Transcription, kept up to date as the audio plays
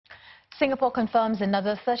Singapore confirms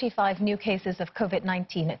another 35 new cases of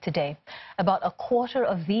COVID-19 today. About a quarter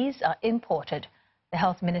of these are imported. The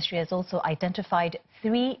Health Ministry has also identified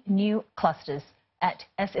 3 new clusters at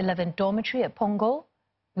S11 Dormitory at Punggol,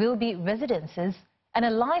 Wilby Residences, and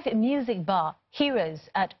a live music bar, Heroes,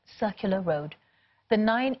 at Circular Road. The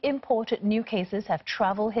 9 imported new cases have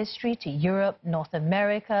travel history to Europe, North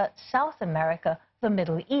America, South America, the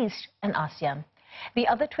Middle East, and ASEAN. The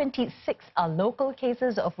other 26 are local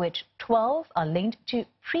cases, of which 12 are linked to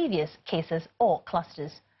previous cases or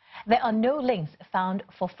clusters. There are no links found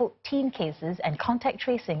for 14 cases, and contact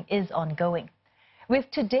tracing is ongoing.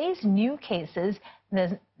 With today's new cases,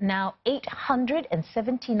 there's now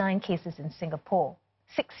 879 cases in Singapore.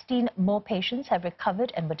 16 more patients have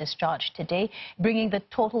recovered and were discharged today, bringing the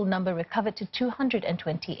total number recovered to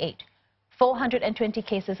 228. 420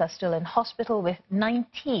 cases are still in hospital, with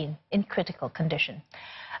 19 in critical condition.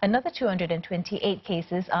 Another 228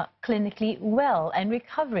 cases are clinically well and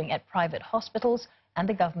recovering at private hospitals and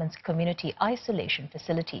the government's community isolation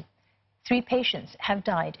facility. 3 patients have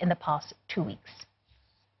died in the past 2 weeks.